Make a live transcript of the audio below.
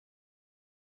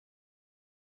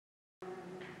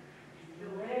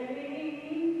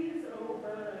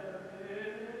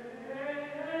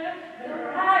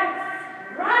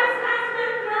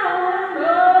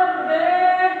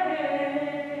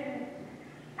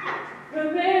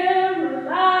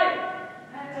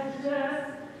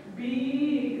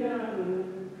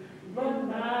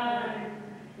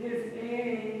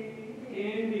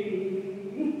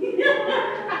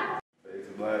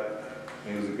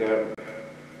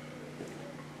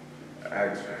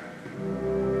action.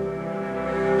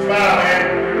 Smile, man.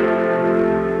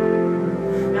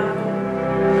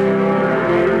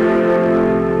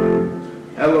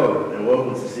 Hello, and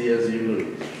welcome to CSU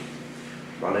News.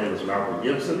 My name is Malcolm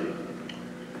Gibson.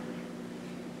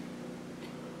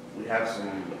 We have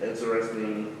some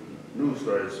interesting news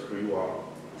stories for you all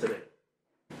today.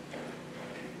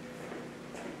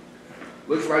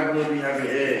 Looks like we won't be having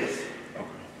eggs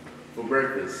for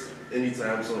breakfast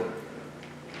anytime soon.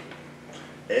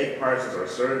 Egg prices are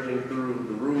surging through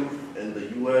the roof in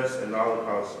the U.S. and all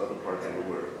across other parts of the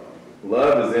world.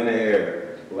 Love is in the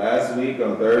air. Last week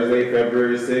on Thursday,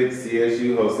 February 6th,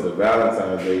 CSU hosted a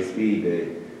Valentine's Day speed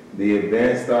date. The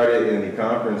event started in the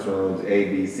conference rooms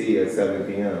ABC at 7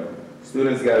 p.m.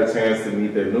 Students got a chance to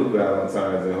meet their new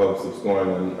Valentines in hopes of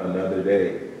scoring another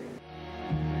day.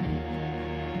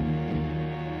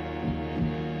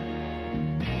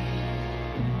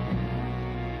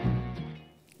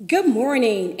 Good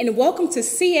morning and welcome to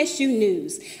CSU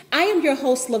News. I am your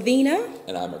host, Lavina.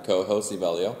 And I'm her co-host,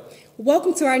 Evelio.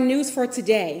 Welcome to our news for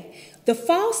today. The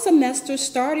fall semester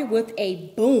started with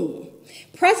a boom.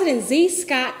 President Z.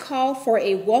 Scott called for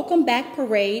a welcome back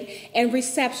parade and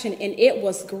reception, and it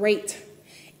was great.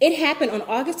 It happened on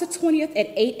August the 20th at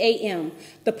 8 a.m.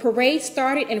 The parade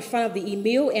started in front of the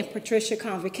Emil and Patricia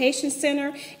Convocation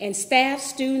Center, and staff,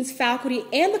 students, faculty,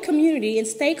 and the community and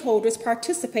stakeholders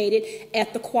participated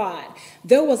at the quad.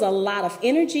 There was a lot of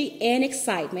energy and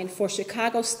excitement for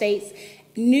Chicago State's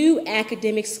new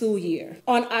academic school year.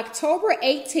 On October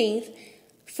 18th,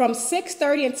 from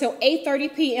 6:30 until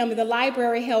 8:30 p.m., the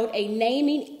library held a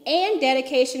naming and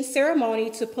dedication ceremony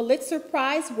to Pulitzer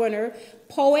Prize winner,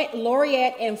 poet,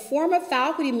 laureate, and former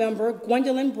faculty member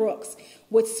Gwendolyn Brooks,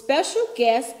 with special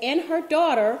guest and her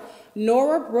daughter,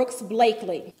 Nora Brooks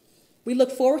Blakely. We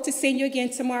look forward to seeing you again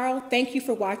tomorrow. Thank you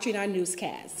for watching our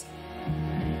newscast.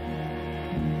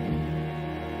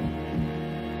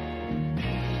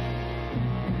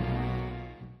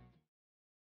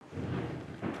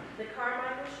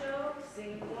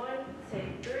 Scene 1,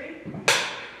 take 3.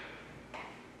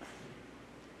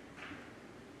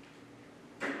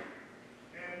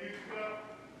 And you stop.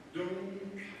 Doom,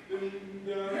 doom,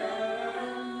 da,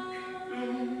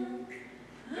 doom,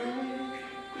 doom,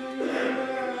 doom,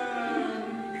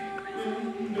 doom,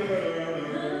 da.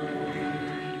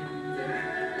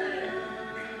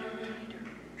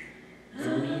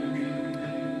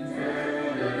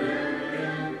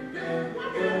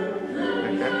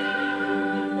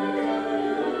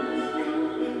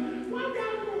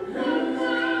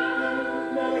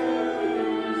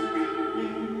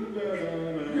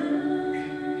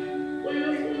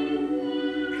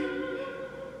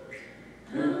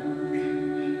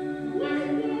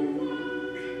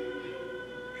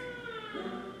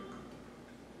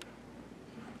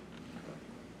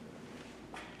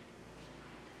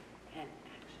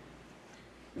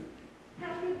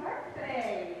 Happy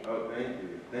birthday! Oh, thank you.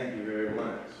 Thank you very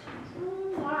much.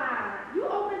 Wow, you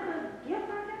opened the gift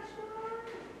package for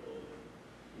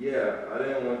Yeah, I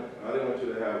didn't want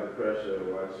you to have the pressure of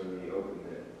watching me open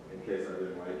it in case I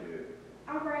didn't like it.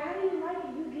 Alright, how do you like it?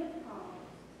 You gift cards.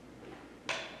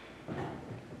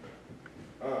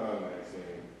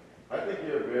 Maxine. I think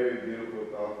you're a very beautiful,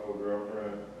 thoughtful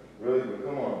girlfriend. Really, but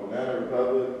come on, Banana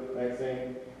Republic,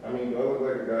 Maxine? I mean, do I look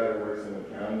like a guy that works in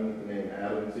accounting named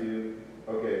Adam to you?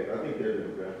 Okay, I think their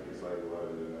demographic is slightly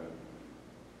larger than that.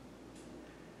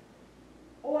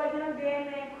 Or a young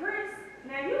man named Chris.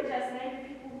 Now you just naming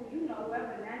people who you know well,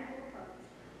 Banana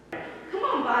Republic. Come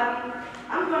on, Bobby.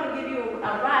 I'm going to give you a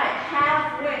ride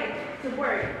halfway to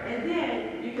work, and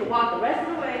then you can walk the rest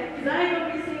of the way, because I ain't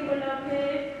going to be seen with no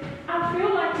kid. I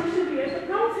feel like you should be at the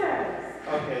protest.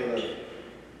 Okay, look,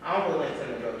 I'm willing to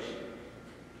negotiate.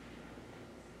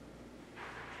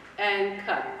 And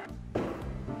cut.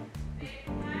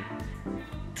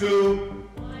 2,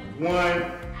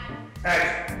 1,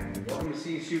 action. Welcome to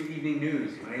CSU Evening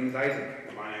News. My name is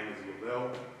Isaac. My name is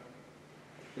Lavelle.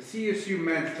 The CSU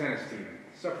men's tennis team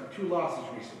suffered 2 losses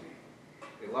recently.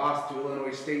 They lost to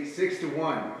Illinois State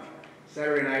 6-1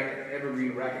 Saturday night at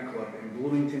Evergreen Racquet Club in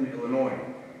Bloomington, Illinois.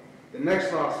 The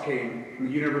next loss came from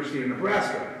the University of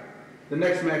Nebraska. The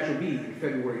next match will be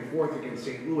February 4th against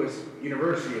St. Louis,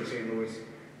 University of St. Louis.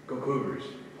 Go Cougars.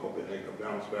 Hope that they can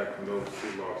bounce back from those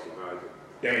 2 losses, Isaac.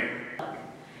 Damn.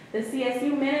 The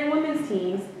CSU men and women's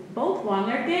teams both won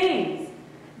their games.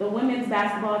 The women's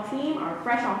basketball team are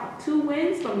fresh off of 2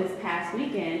 wins from this past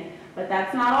weekend, but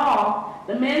that's not all.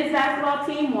 The men's basketball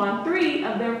team won 3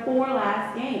 of their 4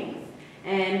 last games,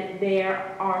 and they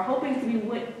are hoping to be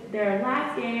their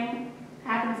last game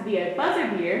happens to be a buzzer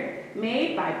beater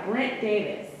made by Brent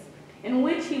Davis, in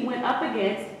which he went went up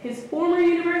against his former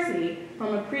university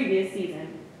from a previous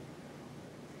season.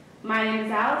 My name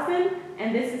is Allison,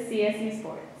 and this is CSU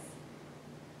Sports.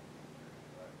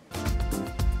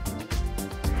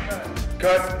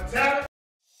 Cut.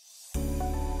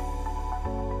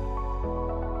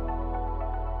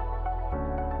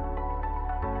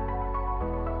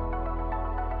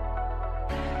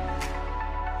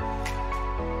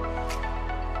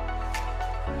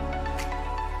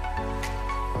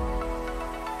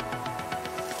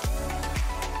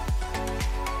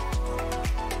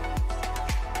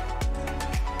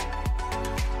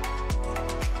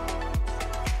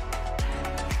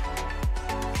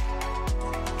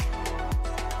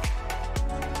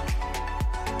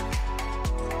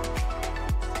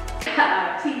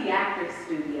 TV actor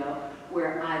studio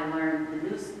where I learned the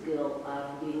new skill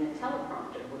of being a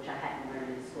teleprompter, which I hadn't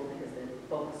learned in school because the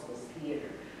focus was theater.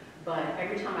 But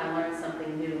every time I learn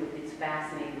something new, it's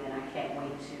fascinating and I can't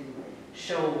wait to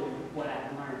show what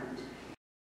I've learned.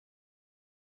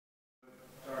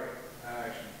 Sorry,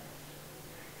 action.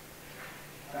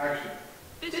 Action.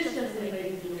 Bishops and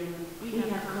ladies and gentlemen, we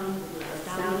have come with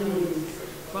astounding news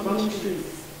from the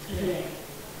streets today.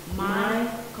 My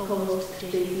co-host,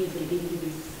 JC, is the big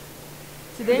news.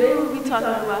 Today we will be talking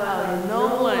about how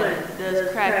no one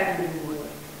does crack anymore.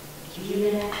 Did you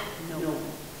hear that?